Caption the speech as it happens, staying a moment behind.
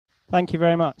Thank you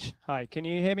very much. Hi, can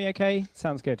you hear me okay?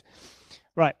 Sounds good.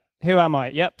 Right, who am I?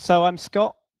 Yep, so I'm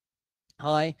Scott.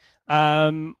 Hi.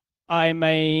 I'm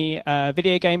a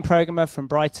video game programmer from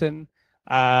Brighton,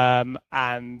 and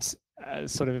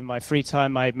sort of in my free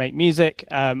time, I make music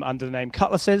under the name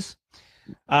Cutlasses.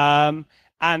 And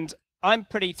I'm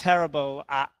pretty terrible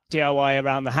at DIY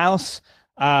around the house.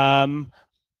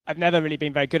 I've never really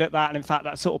been very good at that, and in fact,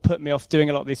 that sort of put me off doing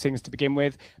a lot of these things to begin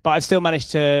with. But I've still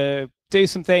managed to do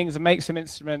some things and make some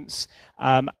instruments.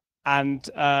 Yeah,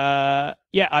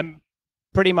 I'm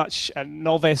pretty much a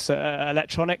novice at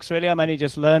electronics, really. I'm only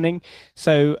just learning.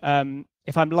 So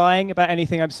if I'm lying about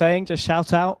anything I'm saying, just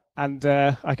shout out, and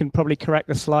I can probably correct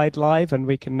the slide live, and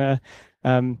we can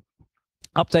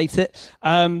update it.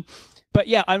 But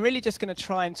yeah, I'm really just going to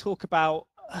try and talk about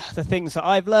the things that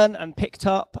I've learned and picked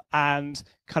up, and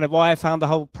kind of why I found the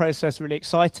whole process really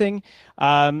exciting.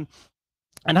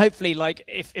 And hopefully, like,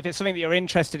 if it's something that you're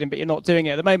interested in but you're not doing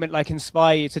it at the moment, like,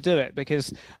 inspire you to do it,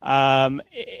 because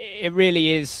it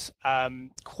really is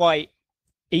quite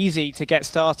easy to get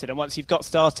started. And once you've got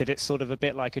started, it's sort of a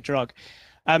bit like a drug.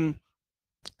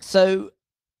 So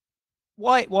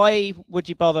why would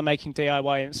you bother making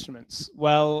DIY instruments?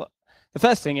 Well, the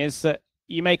first thing is that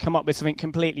you may come up with something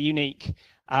completely unique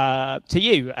to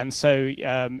you. And so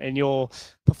in your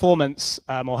performance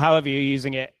or however you're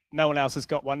using it, no one else has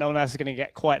got one. No one else is going to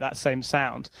get quite that same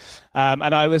sound.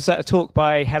 And I was at a talk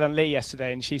by Helen Lee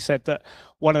yesterday, and she said that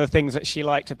one of the things that she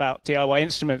liked about DIY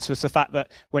instruments was the fact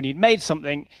that when you'd made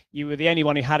something, you were the only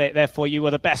one who had it. Therefore, you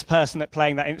were the best person at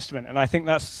playing that instrument. And I think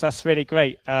that's really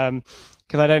great, because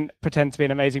I don't pretend to be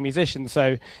an amazing musician.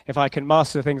 So if I can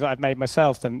master the things that I've made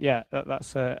myself, then yeah,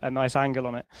 that's a nice angle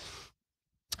on it.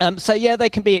 So yeah, they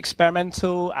can be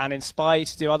experimental and inspire you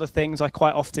to do other things. I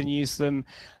quite often use them.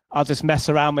 I'll just mess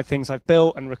around with things I've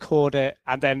built and record it,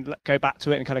 and then go back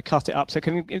to it and kind of cut it up. So it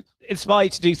can inspire you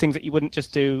to do things that you wouldn't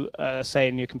just do, say,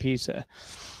 in your computer.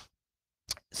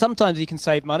 Sometimes you can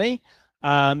save money.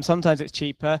 Sometimes it's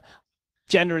cheaper.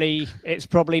 Generally, it's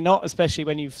probably not, especially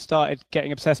when you've started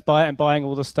getting obsessed by it and buying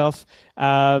all the stuff.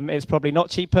 It's probably not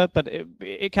cheaper, but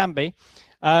it can be.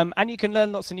 And you can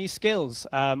learn lots of new skills.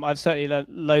 I've certainly learned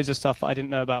loads of stuff that I didn't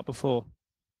know about before.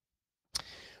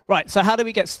 Right, so how do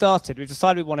we get started? We've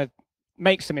decided we want to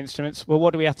make some instruments. Well,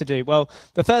 what do we have to do? Well,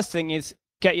 the first thing is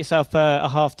get yourself a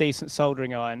half-decent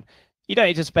soldering iron. You don't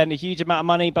need to spend a huge amount of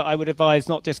money, but I would advise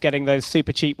not just getting those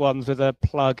super cheap ones with a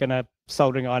plug and a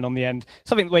soldering iron on the end.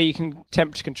 Something where you can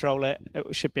temperature control it.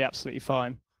 It should be absolutely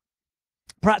fine.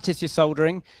 Practice your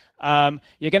soldering.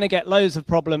 You're going to get loads of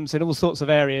problems in all sorts of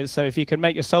areas. So if you can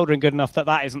make your soldering good enough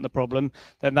that isn't the problem,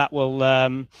 then that will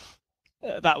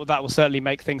certainly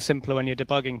make things simpler when you're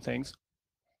debugging things.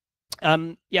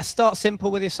 Yeah, start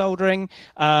simple with your soldering.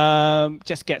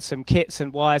 Just get some kits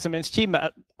and wires. I mean, it's cheap.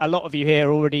 A lot of you here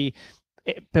are already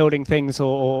building things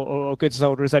or good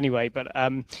solderers anyway. But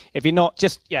if you're not,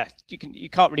 just you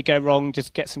can't really go wrong.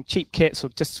 Just get some cheap kits or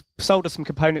just solder some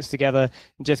components together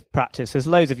and just practice. There's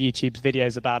loads of YouTube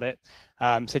videos about it.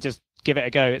 So just give it a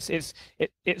go.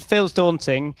 It feels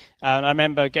daunting. I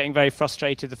remember getting very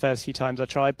frustrated the first few times I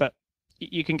tried, but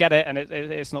you can get it, and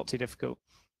it's not too difficult.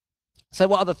 So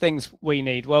what other things we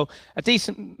need? Well, a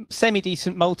decent,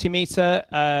 semi-decent multimeter.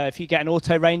 If you get an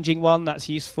auto-ranging one, that's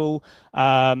useful,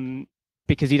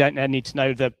 because you don't need to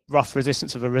know the rough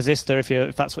resistance of a resistor.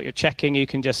 If that's what you're checking, you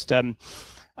can just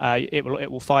it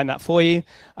will find that for you.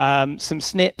 Some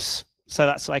snips, so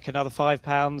that's like another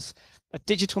 £5. A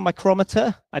digital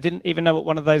micrometer. I didn't even know what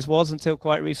one of those was until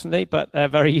quite recently, but they're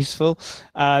very useful,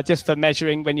 just for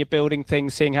measuring when you're building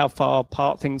things, seeing how far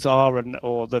apart things are,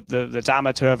 or the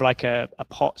diameter of like a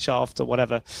pot shaft or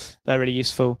whatever. They're really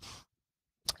useful.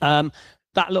 That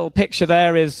little picture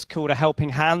there is called a helping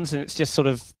hands, and it's just sort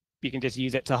of, you can just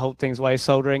use it to hold things while you're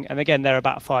soldering. And again, they're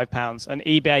about £5. And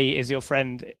eBay is your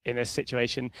friend in this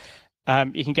situation.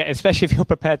 You can get, especially if you're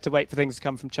prepared to wait for things to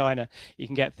come from China, you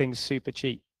can get things super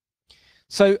cheap.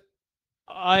 So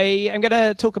I am going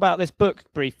to talk about this book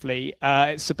briefly.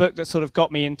 It's a book that sort of got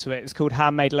me into it. It's called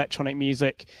Handmade Electronic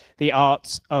Music, The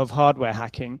Arts of Hardware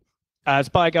Hacking. It's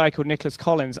by a guy called Nicholas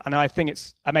Collins, and I think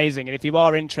it's amazing. And if you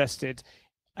are interested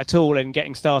at all in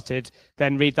getting started,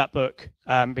 then read that book,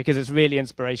 because it's really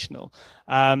inspirational.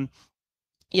 Yeah,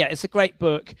 it's a great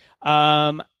book,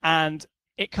 and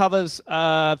it covers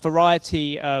a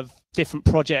variety of different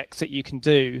projects that you can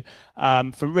do,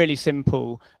 from really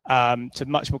simple to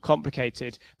much more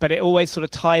complicated, but it always sort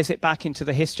of ties it back into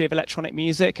the history of electronic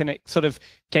music, and it sort of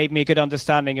gave me a good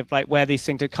understanding of like where these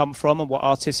things had come from and what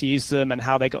artists used them and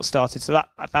how they got started. So that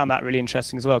I found that really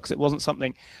interesting as well, because it wasn't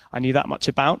something I knew that much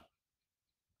about.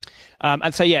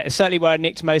 And so, yeah, it's certainly where I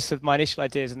nicked most of my initial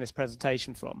ideas in this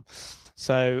presentation from.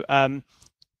 So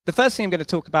the first thing I'm going to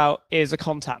talk about is a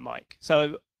contact mic.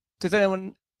 So does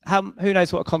anyone, who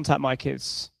knows what a contact mic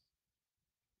is?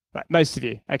 Right, most of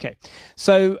you. Okay.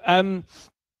 So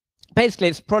basically,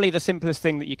 it's probably the simplest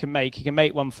thing that you can make. You can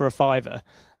make one for a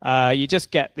 £5. You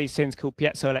just get these things called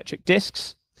piezoelectric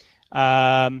discs.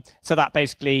 So that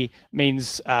basically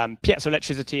means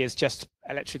piezoelectricity is just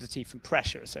electricity from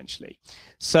pressure, essentially.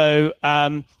 So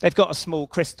they've got a small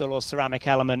crystal or ceramic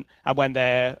element, and when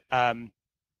they're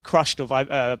crushed or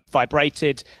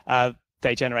vibrated,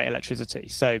 they generate electricity.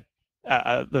 So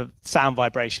the sound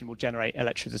vibration will generate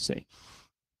electricity.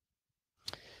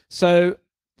 So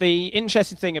the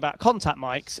interesting thing about contact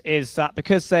mics is that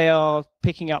because they are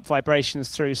picking up vibrations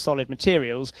through solid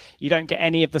materials, you don't get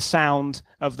any of the sound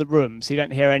of the room. So you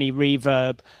don't hear any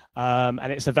reverb,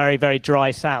 and it's a very, very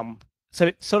dry sound. So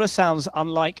it sort of sounds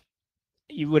unlike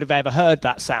you would have ever heard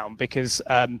that sound, because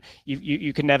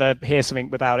you can never hear something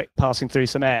without it passing through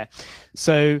some air.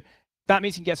 So that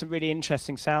means you can get some really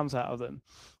interesting sounds out of them.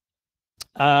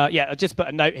 Yeah, I'll just put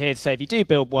a note here to say if you do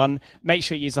build one, make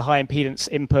sure you use the high impedance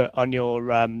input on your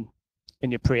in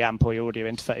your preamp or your audio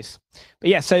interface. But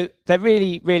yeah, so they're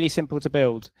really, really simple to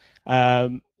build.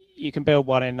 You can build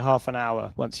one in half an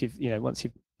hour once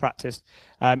you've practiced.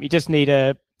 You just need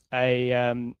a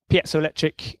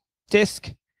piezoelectric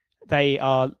disc. They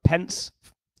are pence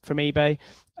from eBay.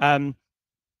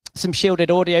 Some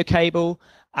shielded audio cable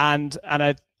and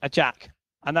a jack,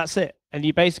 and that's it. And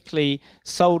you basically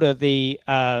solder the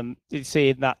you see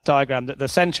in that diagram that the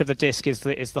center of the disc is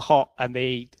the hot and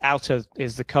the outer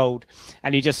is the cold,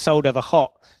 and you just solder the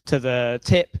hot to the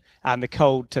tip and the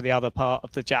cold to the other part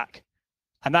of the jack,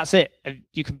 and that's it. And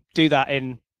you can do that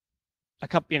in a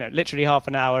couple, literally half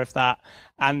an hour, if that,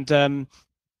 and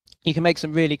you can make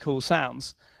some really cool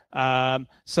sounds.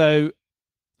 So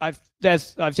I've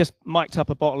just mic'd up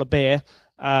a bottle of beer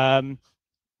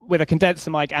with a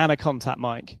condenser mic and a contact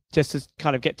mic, just to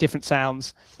kind of get different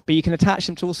sounds. But you can attach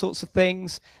them to all sorts of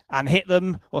things and hit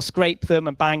them or scrape them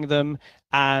and bang them,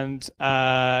 and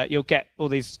you'll get all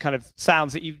these kind of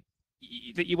sounds that you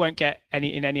won't get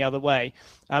in any other way.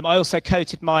 I also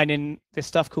coated mine in this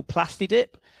stuff called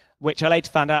Plastidip, which I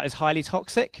later found out is highly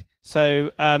toxic.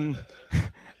 So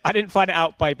I didn't find it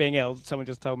out by being ill. Someone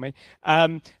just told me.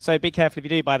 So be careful if you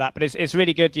do buy that. But it's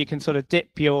really good. You can sort of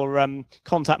dip your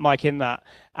contact mic in that,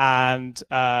 and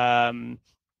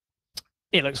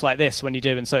it looks like this when you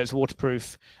do. And so it's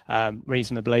waterproof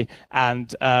reasonably.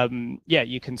 And yeah,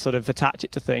 you can sort of attach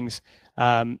it to things.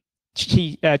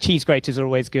 Cheese graters are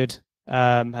always good.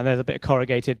 And there's a bit of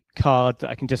corrugated card that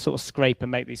I can just sort of scrape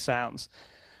and make these sounds.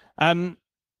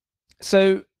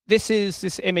 So this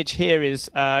image here is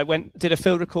did a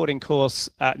field recording course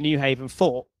at New Haven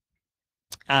Fort,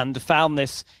 and found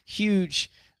this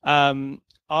huge iron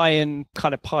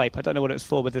kind of pipe. I don't know what it's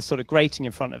for, with this sort of grating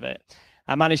in front of it.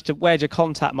 I managed to wedge a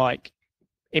contact mic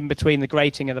in between the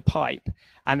grating and the pipe,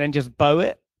 and then just bow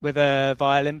it with a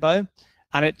violin bow,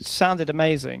 and it sounded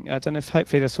amazing. I don't know if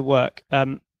hopefully this will work. Are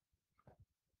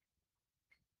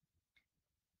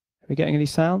we getting any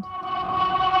sound?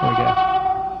 There we go.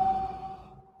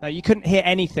 Now, you couldn't hear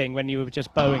anything when you were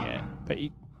just bowing it, but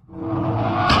you...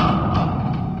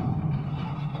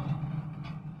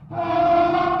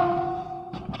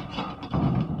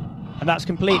 And that's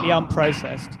completely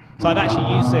unprocessed. So I've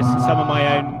actually used this in some of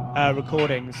my own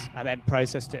recordings and then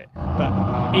processed it.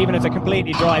 But even as a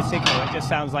completely dry signal, it just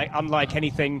sounds like unlike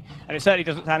anything, and it certainly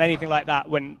doesn't sound anything like that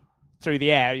when through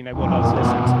the air, what I was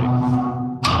listening to.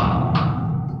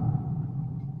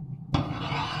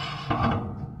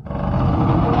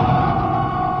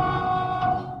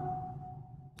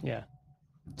 Yeah.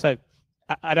 So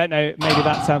I don't know, maybe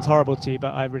that sounds horrible to you,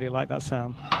 but I really like that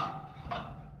sound.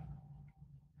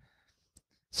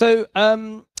 So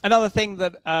another thing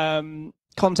that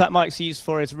contact mics are used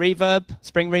for is reverb,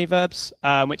 spring reverbs,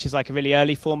 which is like a really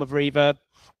early form of reverb.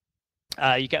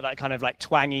 You get that kind of like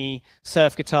twangy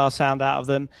surf guitar sound out of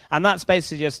them. And that's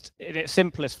basically just in its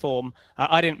simplest form.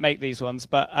 I didn't make these ones,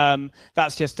 but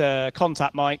that's just a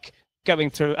contact mic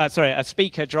going through, a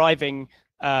speaker driving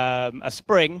a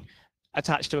spring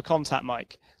attached to a contact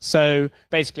mic. So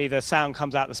basically the sound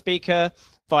comes out the speaker,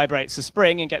 vibrates the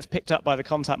spring, and gets picked up by the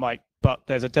contact mic. But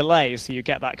there's a delay, so you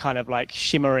get that kind of like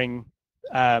shimmering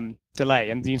delay.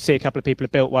 And you can see a couple of people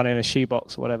have built one in a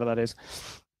shoebox or whatever that is.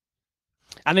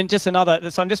 And then just another,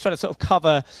 so I'm just trying to sort of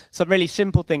cover some really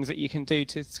simple things that you can do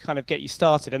to kind of get you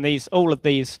started. And all of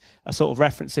these are sort of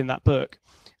referenced in that book.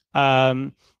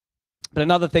 But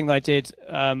another thing that I did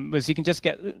was you can just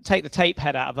take the tape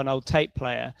head out of an old tape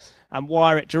player and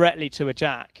wire it directly to a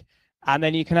jack. and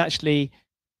then you can actually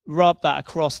rub that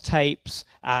across tapes,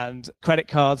 and credit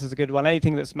cards is a good one,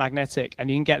 anything that's magnetic, and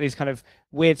you can get these kind of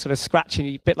weird sort of scratching,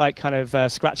 a bit like kind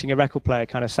of scratching a record player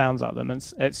kind of sounds out of them,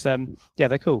 and it's yeah,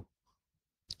 they're cool.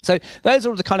 So those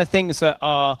are the kind of things that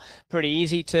are pretty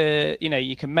easy to,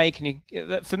 you can make. And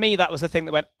for me, that was the thing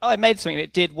that went, oh, I made something and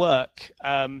it did work.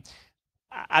 And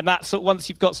that's sort of, once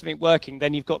you've got something working,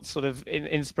 then you've got sort of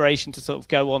inspiration to sort of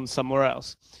go on somewhere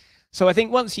else. So I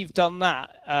think once you've done that,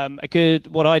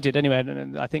 what I did anyway,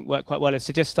 and I think worked quite well, is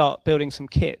to just start building some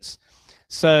kits.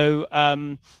 So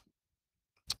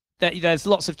there's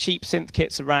lots of cheap synth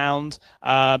kits around.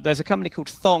 There's a company called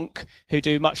Thonk who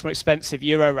do much more expensive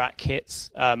Eurorack kits,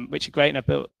 which are great, and I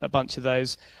built a bunch of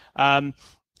those.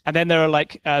 And then there are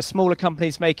like smaller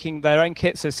companies making their own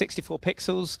kits, so 64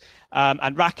 pixels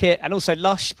and Racket, and also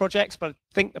Lush projects, but I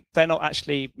think they're not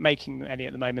actually making any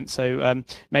at the moment, so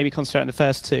maybe concentrate on the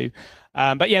first two.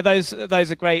 But yeah, those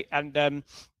are great. And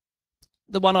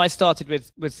the one I started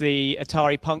with was the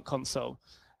Atari Punk console,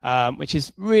 which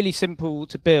is really simple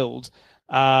to build.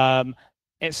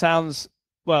 It sounds,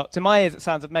 well, to my ears, it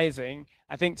sounds amazing.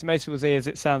 I think to most people's ears,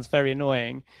 it sounds very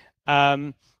annoying.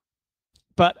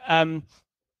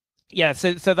 Yeah,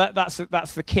 so that's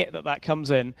the kit that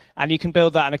comes in, and you can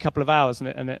build that in a couple of hours,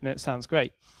 and it sounds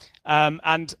great. And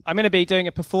I'm going to be doing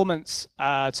a performance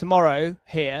tomorrow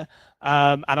here,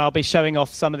 and I'll be showing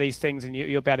off some of these things, and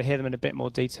you'll be able to hear them in a bit more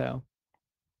detail.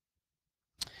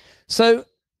 So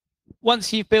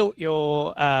once you've built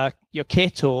your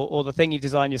kit or the thing you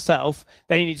design yourself,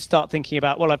 then you need to start thinking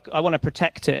about, well, I want to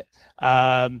protect it so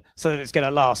that it's going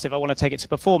to last. If I want to take it to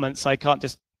performance, I can't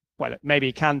just, well, maybe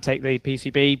you can take the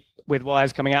PCB with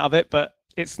wires coming out of it, but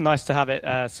it's nice to have it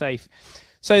safe.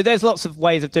 So there's lots of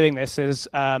ways of doing this. Is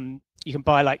you can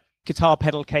buy like guitar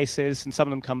pedal cases, and some of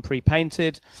them come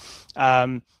pre-painted.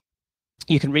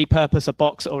 You can repurpose a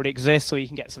box that already exists, or you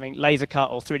can get something laser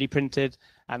cut or 3D printed.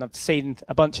 And I've seen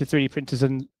a bunch of 3D printers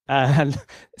and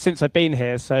since I've been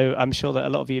here, so I'm sure that a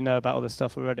lot of you know about all this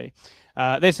stuff already.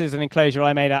 This is an enclosure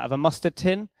I made out of a mustard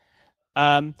tin.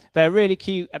 They're really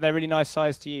cute and they're really nice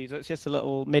size to use. It's just a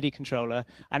little MIDI controller.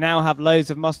 I now have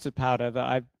loads of mustard powder that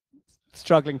I'm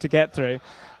struggling to get through.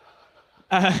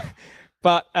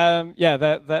 But yeah,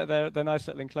 they're nice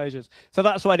little enclosures. So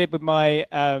that's what I did with my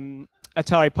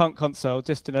Atari Punk console,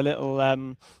 just in a little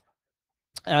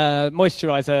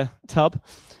moisturizer tub,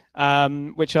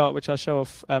 which I'll show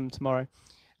off tomorrow.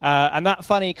 And that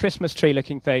funny Christmas tree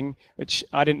looking thing, which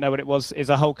I didn't know what it was, is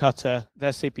a hole cutter.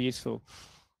 They're super useful.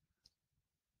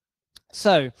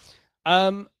 So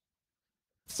I'd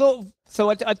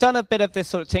done a bit of this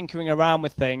sort of tinkering around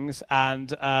with things,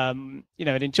 and I'd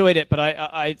enjoyed it, but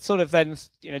I sort of then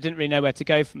didn't really know where to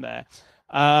go from there.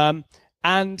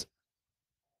 And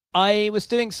I was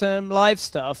doing some live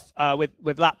stuff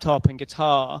with laptop and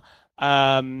guitar,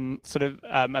 and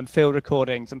field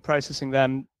recordings and processing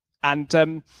them.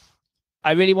 And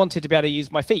I really wanted to be able to use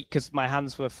my feet because my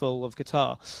hands were full of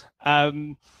guitar.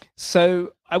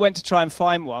 So I went to try and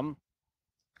find one,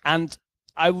 and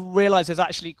I realized there's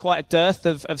actually quite a dearth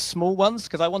of small ones,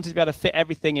 because I wanted to be able to fit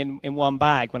everything in one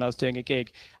bag when I was doing a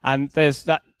gig. And there's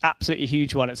that absolutely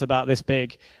huge one. It's about this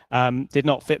big, did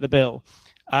not fit the bill.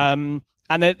 And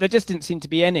there just didn't seem to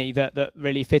be any that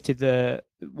really fitted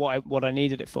what I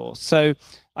needed it for. So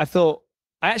I thought,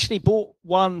 I actually bought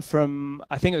one from,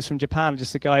 I think it was from Japan,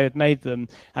 just a guy who had made them,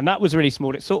 and that was really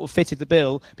small. It sort of fitted the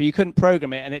bill, but you couldn't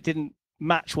program it, and it didn't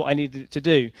match what I needed it to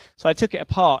do. So I took it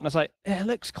apart, and I was like, it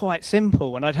looks quite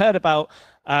simple. And I'd heard about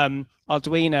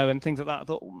Arduino and things like that. I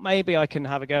thought, well, maybe I can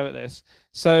have a go at this.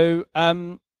 So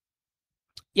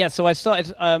yeah, so I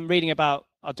started reading about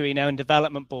Arduino and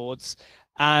development boards.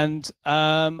 And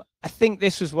I think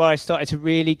this was where I started to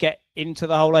really get into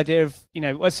the whole idea of,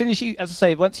 as soon as you, as I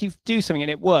say, once you do something and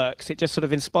it works, it just sort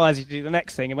of inspires you to do the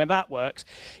next thing. And when that works,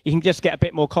 you can just get a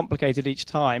bit more complicated each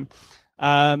time.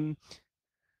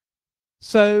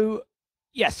 So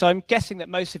I'm guessing that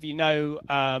most of you know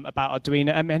about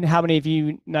Arduino. I mean, how many of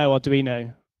you know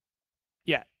Arduino?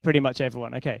 Yeah, pretty much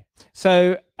everyone. Okay.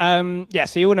 So so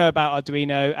you all know about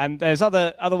Arduino, and there's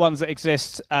other ones that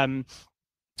exist.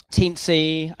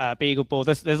 Teensy,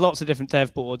 BeagleBoard. There's lots of different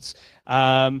dev boards,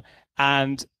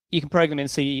 and you can program in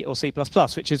C or C++,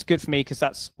 which is good for me because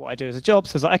that's what I do as a job.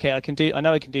 So it's like, okay, I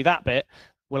know I can do that bit.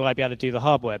 Will I be able to do the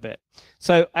hardware bit?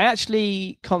 So I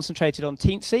actually concentrated on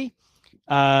Teensy,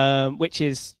 which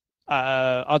is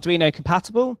Arduino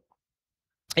compatible.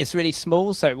 It's really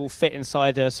small, so it will fit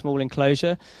inside a small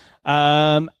enclosure.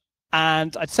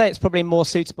 And I'd say it's probably more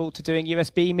suitable to doing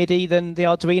USB MIDI than the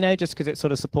Arduino, just because it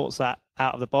sort of supports that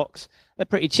out of the box. They're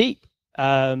pretty cheap.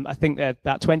 I think they're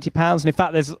about £20. And in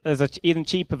fact, there's an even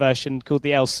cheaper version called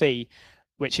the LC,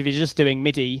 which if you're just doing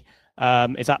MIDI,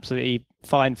 is absolutely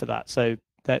fine for that. So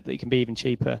that it can be even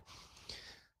cheaper.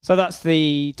 So that's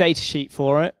the data sheet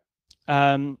for it.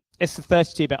 It's the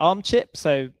 32-bit ARM chip.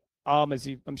 So ARM, as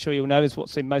I'm sure you'll know, is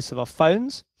what's in most of our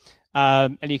phones.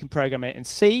 And you can program it in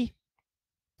C.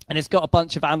 And it's got a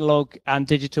bunch of analog and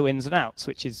digital ins and outs,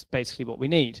 which is basically what we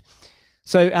need.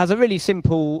 So it has a really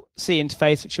simple C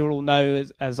interface, which you'll all know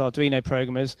as Arduino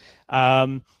programmers.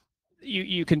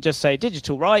 You can just say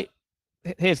digital right.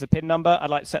 Here's the pin number.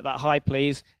 I'd like to set that high,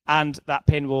 please. And that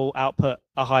pin will output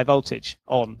a high voltage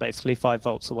on, basically 5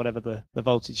 volts or whatever the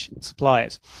voltage supply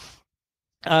is.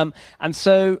 And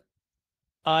so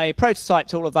I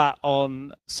prototyped all of that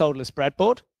on solderless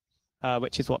breadboard,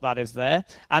 which is what that is there.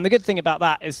 And the good thing about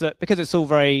that is that because it's all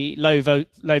very low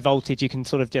voltage, you can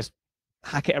sort of just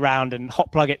hack it around and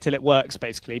hot plug it till it works,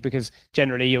 basically, because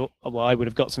generally I would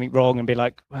have got something wrong and be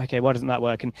like, okay, why doesn't that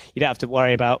work? And you don't have to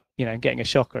worry about, getting a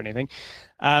shock or anything.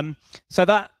 So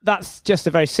that's just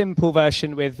a very simple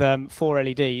version with 4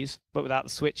 LEDs, but without the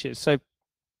switches. So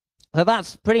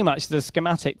that's pretty much the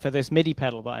schematic for this MIDI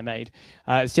pedal that I made.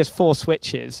 It's just 4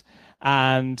 switches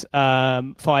and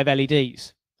 5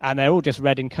 LEDs, and they're all just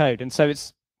red in code. And so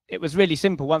it was really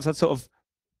simple once I sort of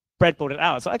breadboard it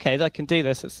out. It's like, okay, I can do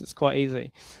this. It's quite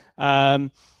easy. So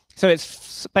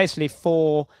it's basically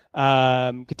 4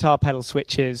 guitar pedal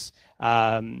switches,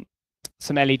 some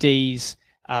LEDs,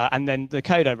 and then the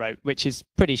code I wrote, which is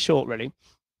pretty short, really.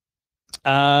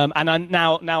 And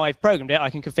now I've programmed it, I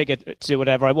can configure it to do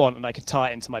whatever I want, and I can tie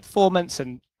it into my performance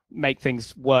and make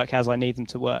things work as I need them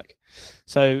to work.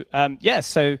 So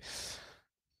so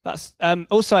that's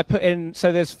also I put in,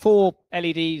 so there's 4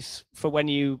 LEDs for when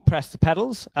you press the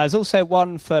pedals. There's also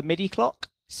one for MIDI clock,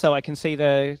 so I can see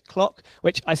the clock,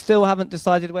 which I still haven't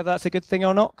decided whether that's a good thing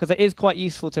or not, because it is quite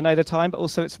useful to know the time, but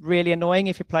also it's really annoying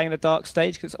if you're playing in a dark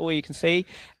stage because it's all you can see.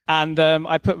 And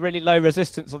I put really low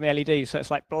resistance on the LED, so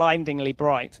it's like blindingly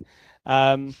bright.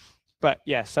 But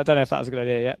yes, I don't know if that was a good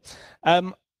idea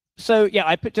yet. So yeah,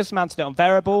 I just mounted it on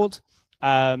Veriboard.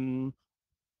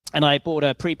 And I bought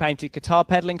a pre-painted guitar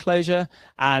pedal enclosure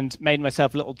and made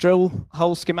myself a little drill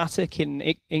hole schematic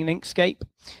in Inkscape.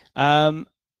 And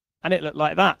it looked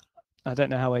like that. I don't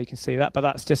know how well you can see that, but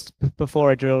that's just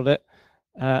before I drilled it.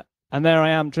 And there I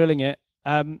am drilling it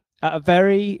at a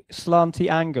very slanty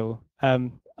angle.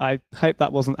 I hope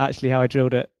that wasn't actually how I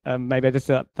drilled it. Maybe I just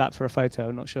did that for a photo,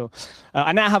 I'm not sure.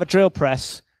 I now have a drill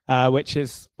press, which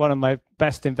is one of my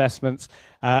best investments.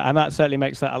 And that certainly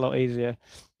makes that a lot easier,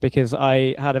 because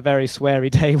I had a very sweary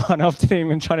day one afternoon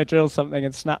when trying to drill something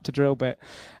and snapped a drill bit.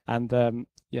 And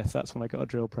yes, that's when I got a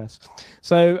drill press.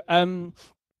 So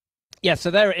yeah,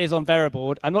 so there it is on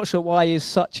Veriboard. I'm not sure why I use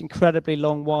such incredibly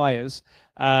long wires.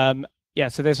 Yeah,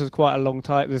 so this was quite a long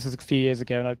time. This was a few years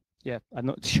ago, and I'm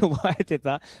not sure why I did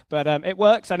that, but it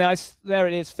works, and there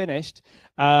it is finished,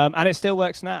 and it still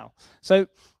works now. So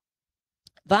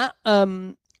that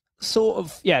sort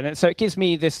of, so it gives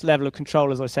me this level of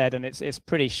control, as I said, and it's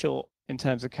pretty short in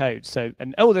terms of code. So,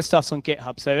 and all this stuff's on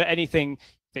GitHub, so anything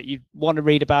that you want to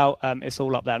read about, it's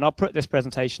all up there, and I'll put this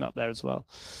presentation up there as well.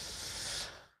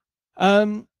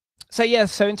 So yeah,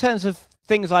 so in terms of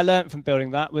things I learned from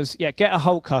building that was, get a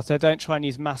hole cutter. Don't try and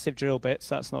use massive drill bits.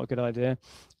 That's not a good idea.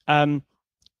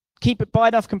 Buy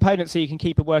enough components so you can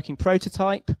keep a working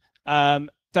prototype.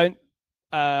 Don't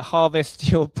harvest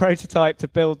your prototype to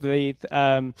build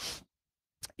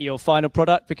your final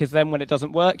product, because then when it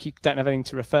doesn't work, you don't have anything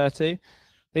to refer to.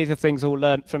 These are things all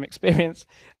learned from experience.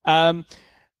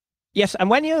 Yes, and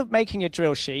when you're making a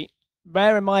drill sheet,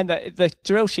 bear in mind that the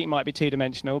drill sheet might be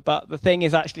 2-dimensional, but the thing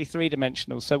is actually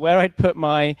 3-dimensional. So where I'd put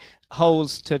my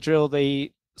holes to drill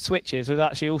the switches was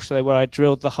actually also where I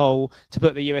drilled the hole to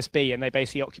put the USB, and they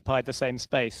basically occupied the same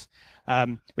space,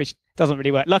 which doesn't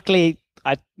really work. Luckily,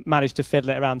 I managed to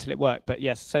fiddle it around till it worked, but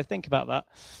yes, so think about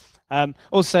that.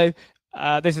 Also,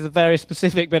 this is a very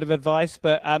specific bit of advice,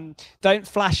 but don't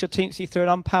flash your Teensy through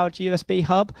an unpowered USB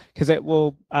hub, because it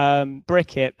will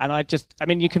brick it. And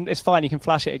it's fine, you can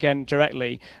flash it again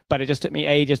directly, but it just took me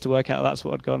ages to work out that's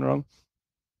what had gone wrong.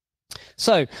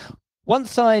 So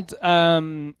once I'd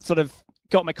sort of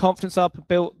got my confidence up and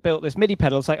built this MIDI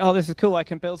pedal, it's like, oh, this is cool, I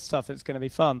can build stuff, it's going to be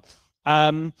fun.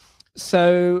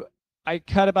 So I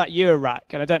heard about Eurorack,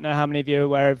 and I don't know how many of you are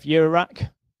aware of Eurorack.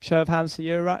 Show of hands for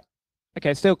Eurorack.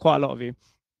 Okay, still quite a lot of you.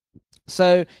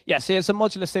 So yeah, see, it's a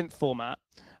modular synth format.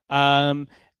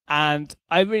 and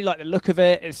I really like the look of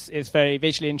it. It's very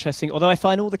visually interesting. Although I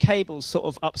find all the cables sort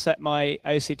of upset my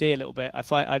OCD a little bit. I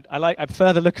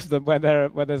prefer the look of them when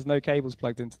there's no cables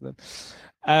plugged into them.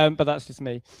 But that's just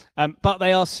me. But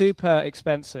they are super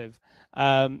expensive.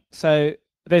 So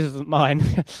this isn't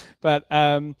mine, but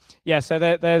yeah. So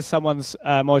there's someone's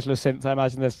modular synth. I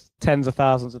imagine there's tens of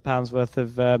thousands of pounds worth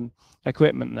of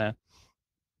equipment there.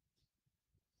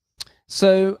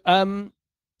 So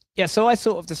yeah, so I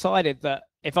sort of decided that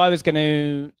if I was going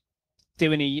to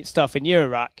do any stuff in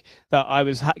Eurorack, that I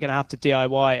was going to have to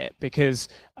DIY it, because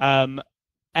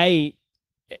A,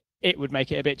 it would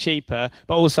make it a bit cheaper,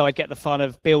 but also I'd get the fun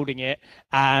of building it,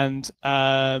 and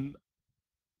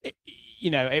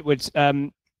it would,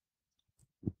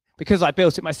 because I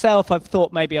built it myself, I've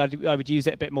thought maybe I would use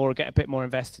it a bit more or get a bit more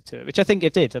invested to it, which I think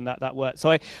it did, and that worked.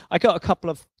 So I got a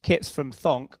couple of kits from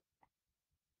Thonk,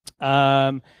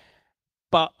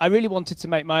 but I really wanted to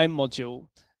make my own module,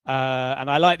 and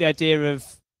I like the idea of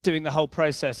doing the whole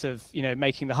process of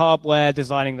making the hardware,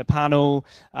 designing the panel,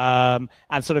 and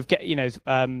sort of get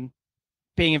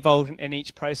being involved in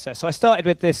each process. So I started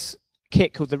with this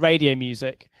kit called the Radio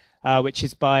Music, which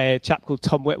is by a chap called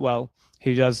Tom Whitwell,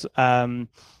 who does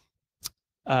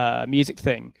music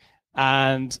thing,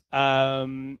 and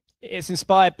it's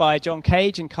inspired by John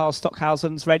Cage and Carl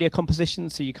Stockhausen's radio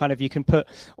composition. So you can put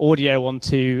audio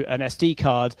onto an SD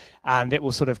card, and it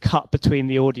will sort of cut between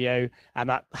the audio,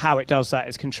 and how it does that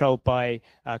is controlled by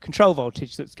control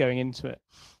voltage that's going into it.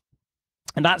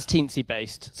 And that's Teensy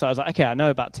based. So I was like, okay, I know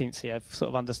about Teensy. I sort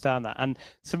of understand that. And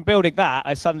from building that,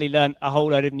 I suddenly learned a whole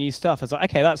load of new stuff. I was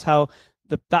like, okay, that's how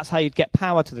you'd get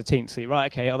power to the Teensy,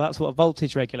 right? Okay, oh, that's what a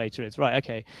voltage regulator is, right?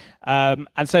 Okay, and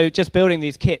so just building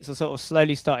these kits, I sort of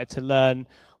slowly started to learn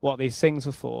what these things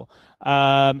were for.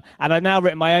 And I've now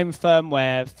written my own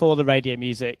firmware for the Radio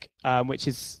Music, which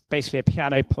is basically a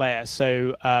piano player.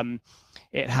 So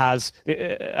it has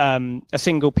a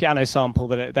single piano sample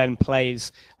that it then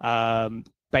plays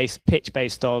pitch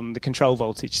based on the control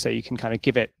voltage, so you can kind of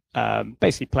give it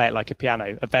basically play it like a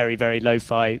piano, a very, very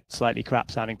lo-fi, slightly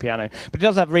crap sounding piano, but it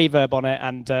does have reverb on it,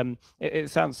 and it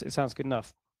sounds good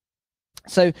enough.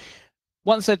 So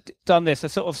once I'd done this, I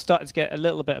sort of started to get a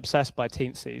little bit obsessed by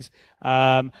Teensies,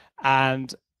 and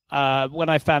when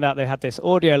I found out they had this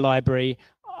audio library,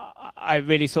 I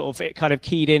really it kind of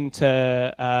keyed into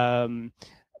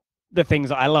the things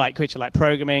that I like, which are like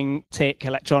programming, TIC,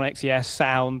 electronics, yes,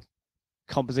 sound,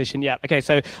 composition, yeah. Okay,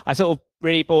 so I sort of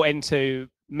really bought into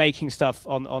making stuff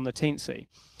on the Teensy.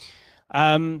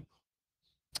 I've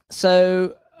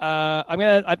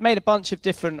made a bunch of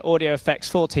different audio effects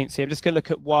for Teensy. I'm just going to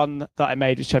look at one that I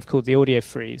made, which I've called the Audio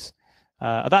Freeze.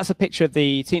 That's a picture of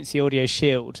the Teensy Audio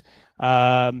Shield.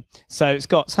 So it's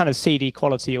got kind of CD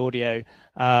quality audio,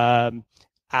 but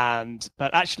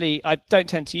actually I don't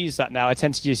tend to use that now. I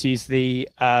tend to just use the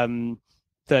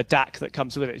DAC that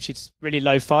comes with it, which is really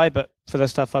lo-fi, but for the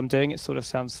stuff I'm doing, it sort of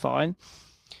sounds fine.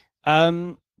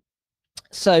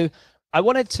 So I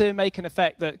wanted to make an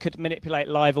effect that could manipulate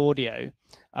live audio,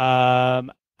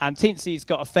 and Teensy's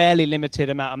got a fairly limited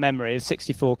amount of memory,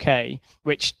 64K,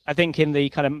 which I think in the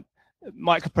kind of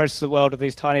microprocessor world of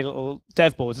these tiny little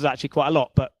dev boards is actually quite a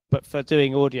lot, but for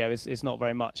doing audio is not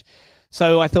very much.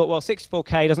 So I thought, well,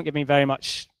 64K doesn't give me very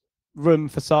much room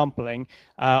for sampling.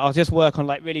 I'll just work on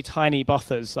like really tiny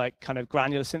buffers, like kind of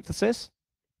granular synthesis.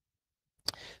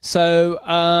 So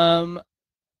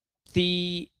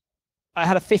I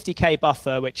had a 50K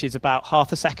buffer, which is about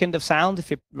half a second of sound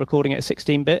if you're recording it at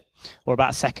 16-bit, or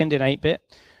about a second in 8-bit.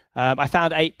 I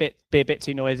found 8-bit be a bit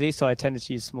too noisy, so I tended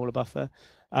to use a smaller buffer.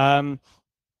 And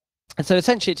so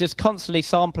essentially, it's just constantly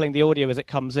sampling the audio as it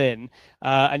comes in,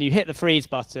 and you hit the freeze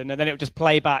button, and then it will just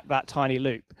play back that tiny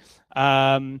loop.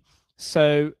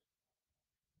 So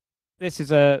this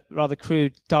is a rather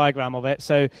crude diagram of it.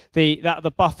 So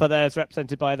the buffer there is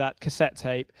represented by that cassette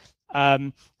tape.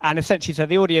 And essentially, so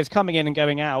the audio is coming in and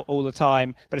going out all the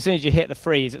time, but as soon as you hit the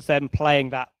freeze, it's then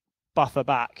playing that buffer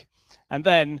back. And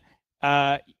then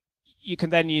you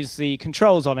can then use the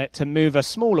controls on it to move a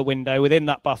smaller window within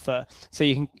that buffer, so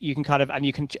you can kind of, and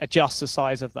you can adjust the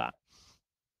size of that.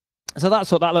 So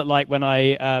that's what that looked like when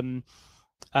I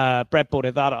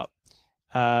breadboarded that up.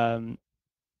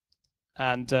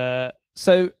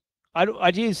 So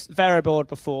I'd used Veroboard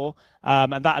before,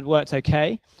 and that had worked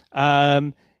okay.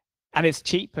 And it's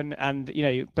cheap, and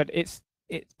but it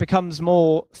becomes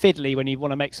more fiddly when you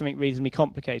want to make something reasonably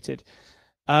complicated.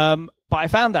 But I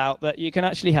found out that you can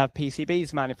actually have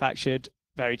PCBs manufactured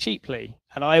very cheaply,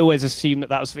 and I always assumed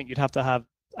that was something you'd have to have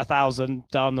 1,000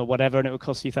 done or whatever, and it would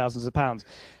cost you thousands of pounds.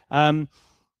 But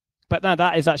no,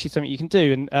 that is actually something you can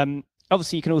do. And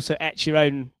obviously you can also etch your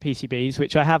own PCBs,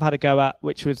 which I have had a go at,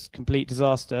 which was complete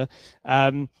disaster.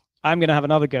 I'm going to have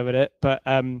another go at it, but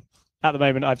at the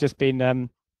moment I've just been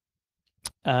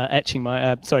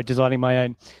designing my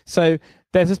own. So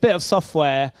there's this bit of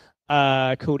software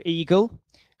called Eagle,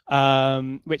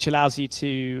 which allows you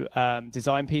to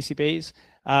design PCBs.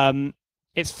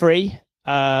 It's free.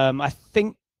 I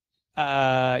think,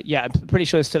 yeah, I'm pretty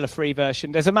sure it's still a free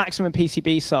version. There's a maximum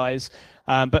PCB size,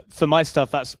 but for my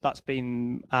stuff, that's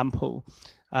been ample.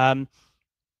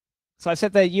 So I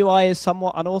said the UI is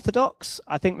somewhat unorthodox.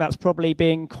 I think that's probably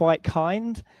being quite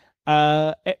kind.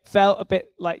 It felt a bit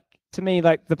like, to me,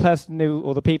 like the person who,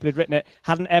 or the people who'd written it,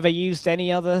 hadn't ever used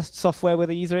any other software with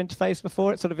a user interface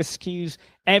before. It sort of eschews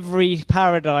every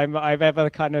paradigm that I've ever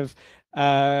kind of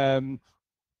found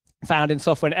in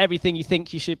software, and everything you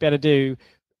think you should be able to do,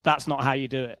 that's not how you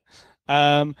do it.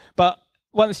 But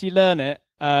once you learn it,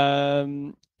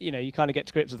 you know, you kind of get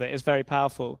to grips with it. It's very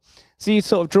powerful. So you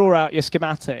sort of draw out your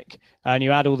schematic and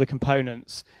you add all the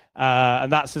components,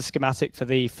 and that's the schematic for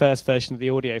the first version of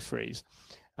the audio freeze.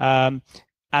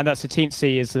 And that's the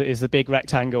teensy is the big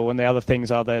rectangle, and the other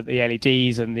things are the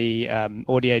LEDs and the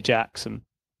audio jacks and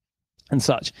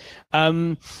such.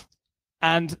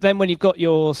 And then when you've got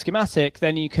your schematic,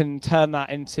 then you can turn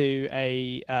that into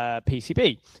a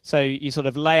PCB. So you sort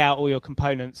of lay out all your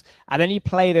components, and then you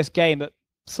play this game that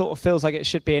sort of feels like it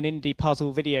should be an indie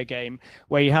puzzle video game,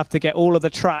 where you have to get all of the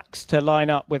tracks to line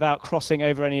up without crossing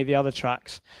over any of the other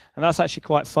tracks. And that's actually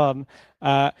quite fun,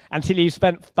 until you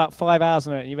spent about 5 hours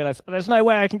on it and you realize there's no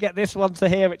way I can get this one to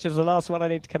here, which is the last one I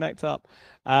need to connect up.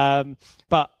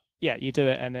 But yeah, you do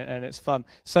it, and it's fun.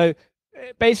 So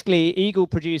basically, Eagle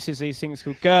produces these things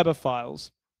called Gerber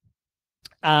files,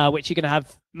 which you can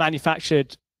have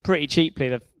manufactured pretty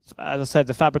cheaply. As I said,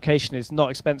 the fabrication is not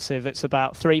expensive. It's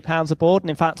about £3 a board. And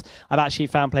in fact, I've actually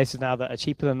found places now that are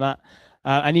cheaper than that.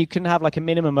 And you can have like a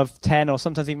minimum of 10 or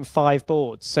sometimes even 5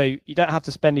 boards. So you don't have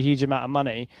to spend a huge amount of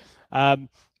money.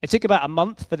 It took about a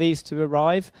month for these to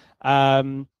arrive.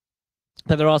 But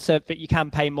there are certain that you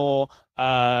can pay more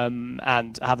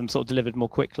and have them sort of delivered more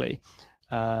quickly.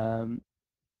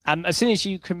 And as soon as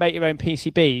you can make your own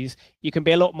PCBs, you can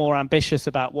be a lot more ambitious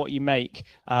about what you make.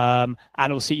 And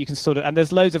also you can sort of, and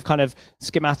there's loads of kind of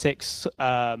schematics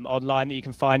online that you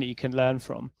can find that you can learn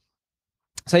from.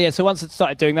 So yeah, so once I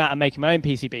started doing that and making my own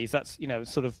PCBs, that's, you know,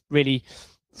 sort of really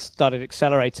started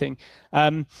accelerating.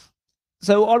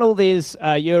 So on all these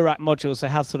Eurorack modules, they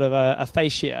have sort of a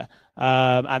fascia,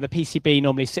 and the PCB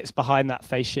normally sits behind that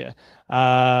fascia.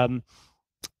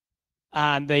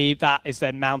 And that is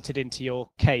then mounted into your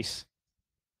case.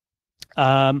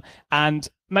 And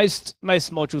most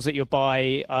modules that you'll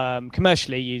buy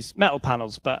commercially use metal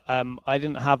panels, but I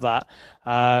didn't have that.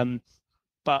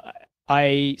 But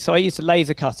I used a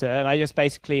laser cutter, and I just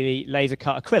basically laser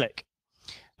cut acrylic.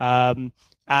 And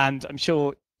I'm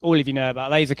sure all of you know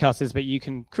about laser cutters, but you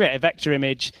can create a vector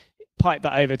image, pipe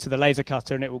that over to the laser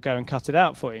cutter, and it will go and cut it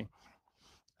out for you.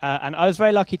 And I was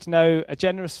very lucky to know a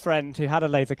generous friend who had a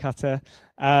laser cutter,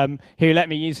 who let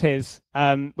me use his,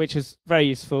 which was very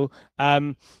useful.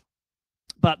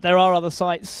 But there are other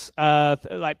sites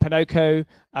like Pinocchio,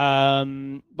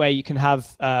 where you can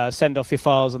have send off your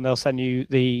files and they'll send you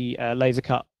the laser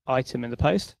cut item in the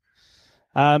post.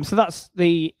 So that's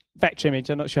the vector image.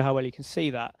 I'm not sure how well you can see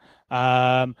that.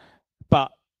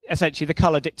 But essentially the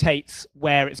color dictates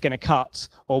where it's going to cut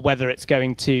or whether it's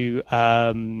going to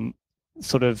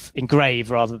sort of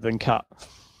engrave rather than cut.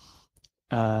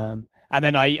 And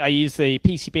then I use the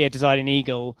PCB design in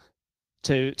Eagle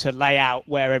to lay out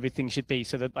where everything should be,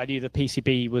 so that I knew the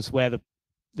PCB was where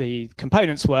the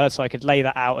components were, so I could lay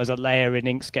that out as a layer in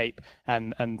Inkscape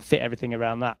and fit everything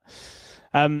around that.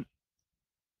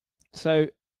 So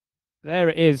there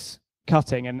it is,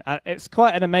 cutting, and it's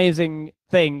quite an amazing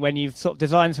thing when you've sort of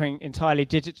designed something entirely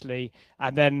digitally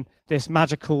and then this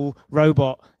magical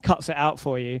robot cuts it out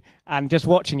for you, and just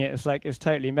watching it, it's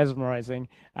totally mesmerizing,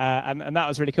 and that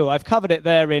was really cool. I've covered it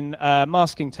there in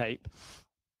masking tape,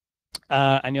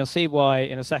 and you'll see why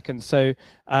in a second. So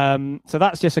so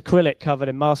that's just acrylic covered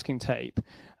in masking tape,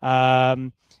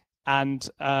 and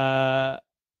I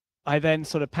then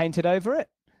sort of painted over it,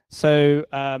 so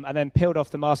and then peeled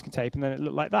off the masking tape, and then it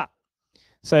looked like that.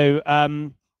 So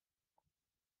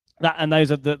that, and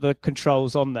those are the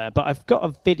controls on there. But I've got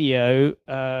a video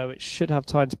which should have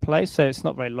time to play, so it's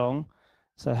not very long.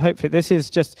 So hopefully this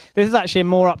is actually a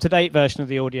more up-to-date version of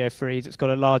the audio freeze. It's got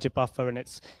a larger buffer and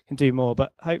it can do more,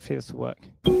 but hopefully this will work.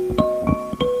 So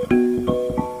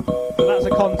that's a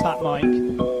contact mic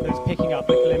that's picking up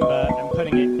the glimmer and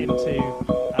putting it into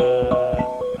a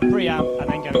preamp and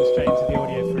then going straight into the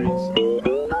audio freeze.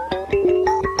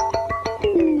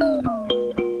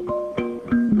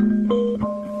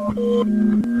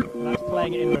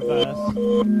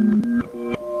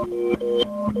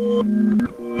 You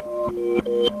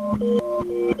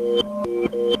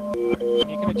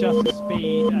can adjust the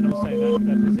speed and also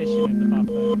the position in the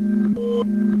buffer.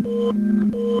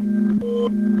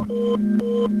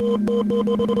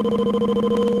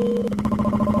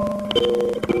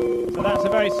 So that's a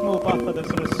very small buffer that's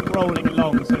sort of scrolling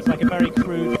along, so it's like a very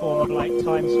crude form of like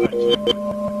time stretching,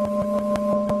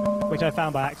 which I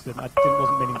found by accident.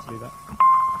 Wasn't meaning to do that.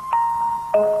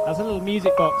 There's a little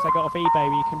music box I got off eBay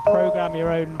where you can program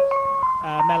your own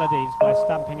melodies by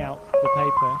stamping out the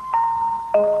paper.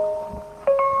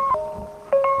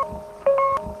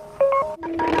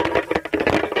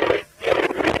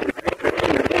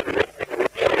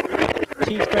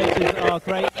 Cheese graters are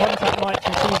great. Contact mics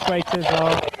and cheese graters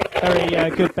are very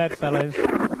good bedfellows.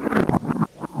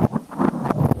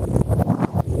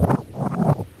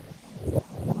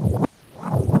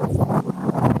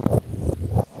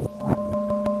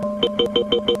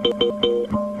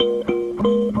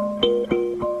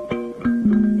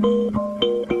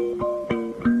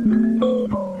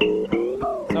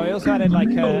 So I also added like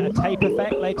a tape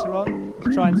effect later on to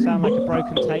try and sound like a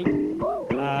broken tape.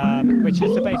 Which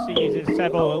is to basically uses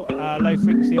several low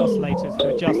frequency oscillators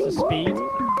to adjust the speed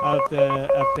of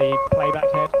the playback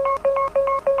head.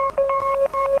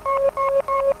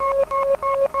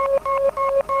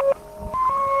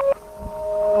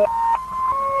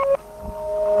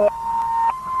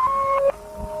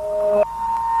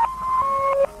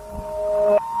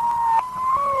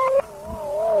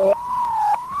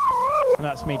 And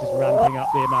that's me just ramping up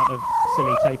the amount of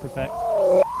silly tape effect.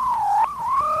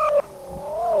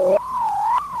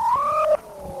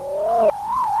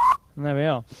 And there we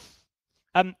are.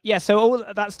 Yeah, so all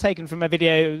that's taken from a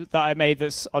video that I made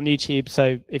that's on YouTube.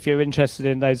 So if you're interested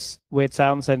in those weird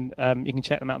sounds, then you can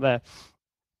check them out there.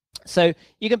 So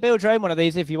you can build your own one of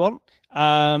these if you want.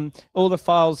 All the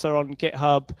files are on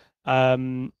GitHub,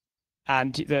 and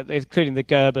including the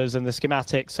Gerbers and the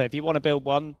schematics. So if you want to build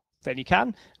one, then you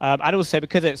can. And also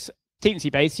because it's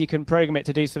Teensy based, you can program it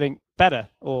to do something better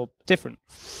or different.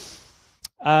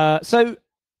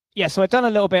 Yeah, so I've done a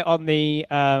little bit on the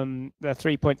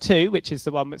 3.2, which is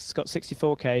the one that's got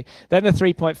 64K. Then the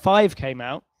 3.5 came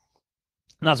out,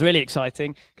 and that's really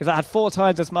exciting because that had 4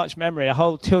 times as much memory, a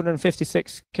whole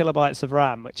 256 kilobytes of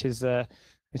RAM, which is a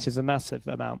massive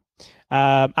amount.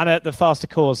 And at the faster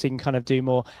cores, so you can kind of do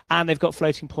more. And they've got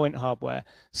floating point hardware.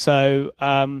 So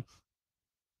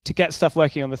to get stuff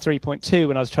working on the 3.2,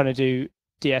 when I was trying to do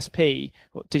DSP,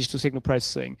 or digital signal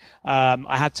processing,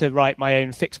 I had to write my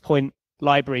own fixed point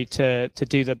library to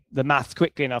do the math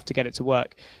quickly enough to get it to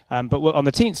work. But on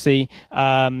the Teensy,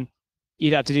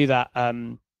 you'd have to do that.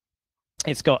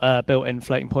 It's got a built-in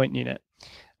floating point unit.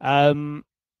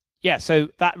 Yeah, so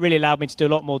that really allowed me to do a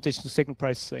lot more digital signal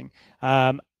processing.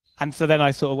 And so then I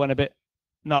sort of went a bit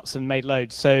nuts and made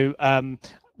loads. So, well,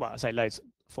 I say loads,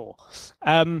 4.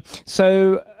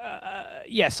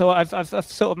 Yeah, so I've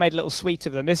sort of made a little suite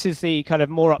of them. This is the kind of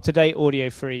more up-to-date audio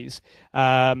freeze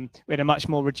with a much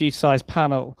more reduced size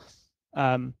panel,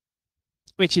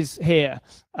 which is here.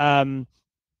 And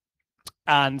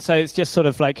so it's just sort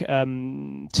of like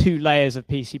 2 layers of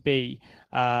PCB,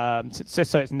 so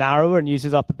it's narrower and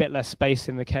uses up a bit less space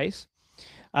in the case.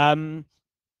 So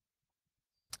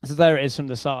there it is from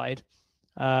the side.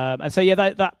 And so yeah,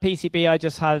 that PCB I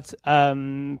just had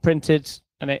printed,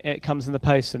 and it comes in the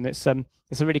post, and it's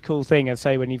a really cool thing. And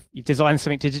so when you design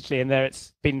something digitally and there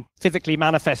it's been physically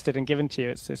manifested and given to you,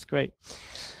 it's great.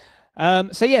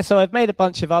 So yeah, so I've made a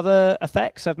bunch of other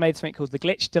effects. I've made something called the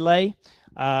glitch delay,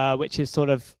 which is sort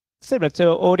of similar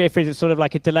to audio freeze. It's sort of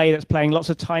like a delay that's playing lots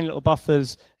of tiny little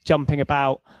buffers jumping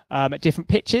about at different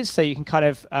pitches, so you can kind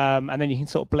of and then you can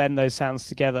sort of blend those sounds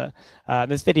together.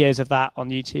 There's videos of that on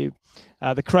YouTube.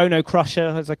 The chrono crusher,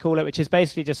 as I call it, which is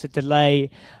basically just a delay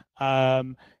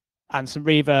and some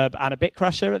reverb and a bit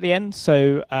crusher at the end,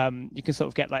 so you can sort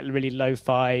of get like really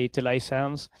lo-fi delay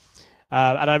sounds.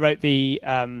 And I wrote the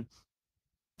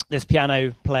this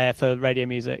piano player for radio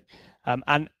music,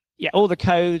 and yeah, all the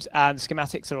code and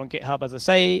schematics are on GitHub. As I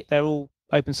say, they're all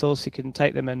open source. You can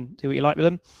take them and do what you like with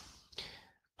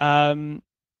them.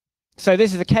 So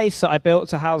this is a case that I built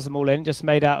to house them all in, just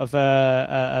made out of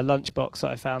a lunchbox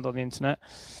that I found on the internet.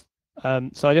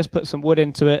 So I just put some wood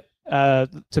into it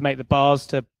to make the bars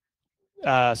to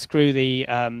screw the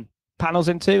panels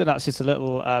into, and that's just a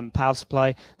little power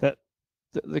supply. That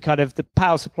the kind of the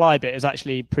power supply bit is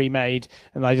actually pre-made,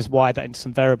 and I just wired that into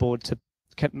some variable to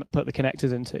put the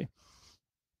connectors into.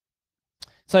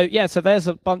 So yeah, so there's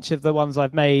a bunch of the ones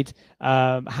I've made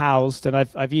housed, and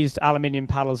I've used aluminium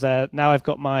panels there. Now I've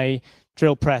got my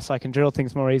drill press. I can drill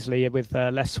things more easily with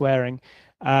less swearing.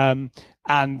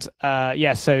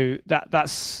 Yeah, so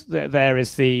there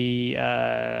is the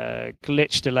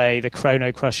glitch delay, the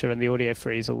chrono crusher, and the audio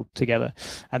freeze all together,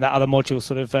 and that other module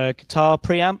sort of guitar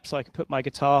preamp, so I can put my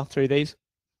guitar through these.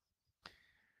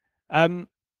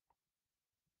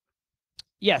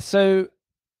 Yeah, so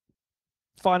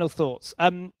final thoughts.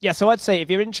 Yeah, so I'd say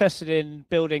if you're interested in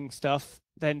building stuff,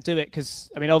 then do it, because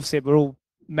I mean, obviously we're all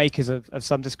makers of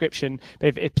some description,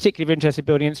 but if particularly if you're interested in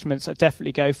building instruments, I'd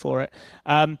definitely go for it.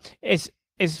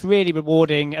 It's really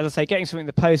rewarding. As I say, getting something in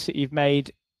the post that you've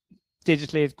made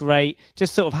digitally is great.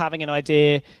 Just sort of having an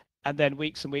idea and then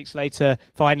weeks and weeks later,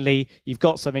 finally you've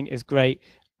got something is great.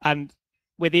 And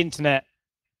with the internet,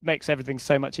 makes everything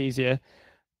so much easier.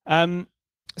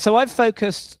 So I've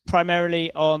focused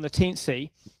primarily on the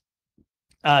teensy,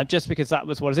 just because that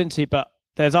was what I was into, but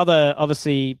there's other,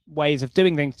 obviously, ways of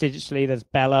doing things digitally. There's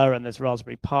Bella and there's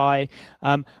Raspberry Pi,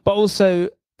 but also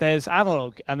there's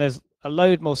analog, and there's a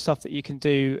load more stuff that you can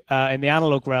do in the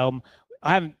analog realm.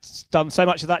 I haven't done so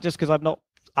much of that just because I'm not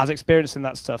as experienced in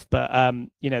that stuff, but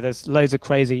you know, there's loads of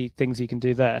crazy things you can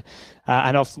do there,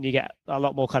 and often you get a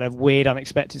lot more kind of weird,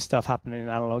 unexpected stuff happening in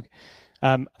analog.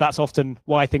 That's often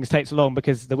why things take so long,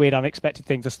 because the weird, unexpected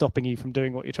things are stopping you from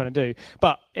doing what you're trying to do.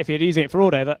 But if you're using it for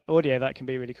audio, that can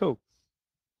be really cool.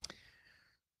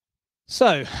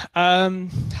 So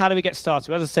how do we get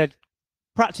started? As I said,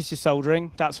 practice your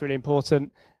soldering. That's really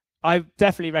important. I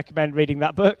definitely recommend reading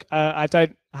that book. I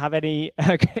don't have any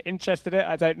interest in it.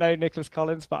 I don't know Nicholas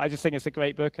Collins, but I just think it's a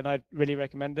great book and I really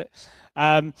recommend it.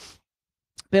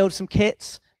 Build some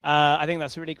kits. I think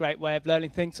that's a really great way of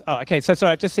learning things. Oh, okay. So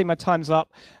sorry, I've just seen my time's up.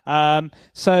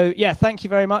 So yeah, thank you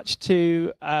very much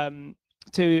to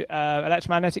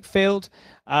Electromagnetic Field.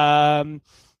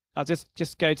 I'll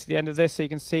just go to the end of this so you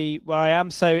can see where I am.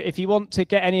 So if you want to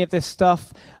get any of this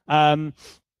stuff, I'm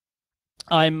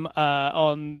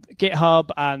on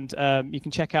GitHub, and you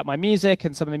can check out my music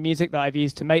and some of the music that I've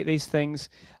used to make these things.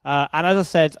 And as I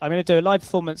said, I'm going to do a live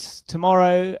performance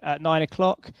tomorrow at 9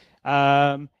 o'clock.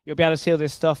 You'll be able to see all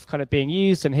this stuff kind of being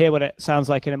used and hear what it sounds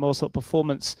like in a more sort of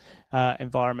performance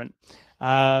environment.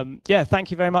 Yeah,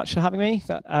 thank you very much for having me.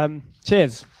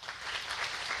 Cheers.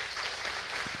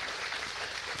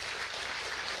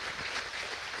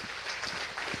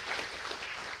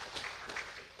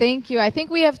 Thank you. I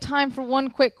think we have time for one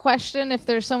quick question. If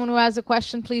there's someone who has a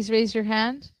question, please raise your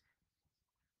hand.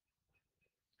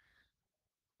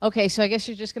 Okay, so I guess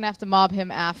you're just going to have to mob him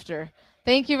after.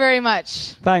 Thank you very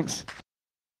much. Thanks.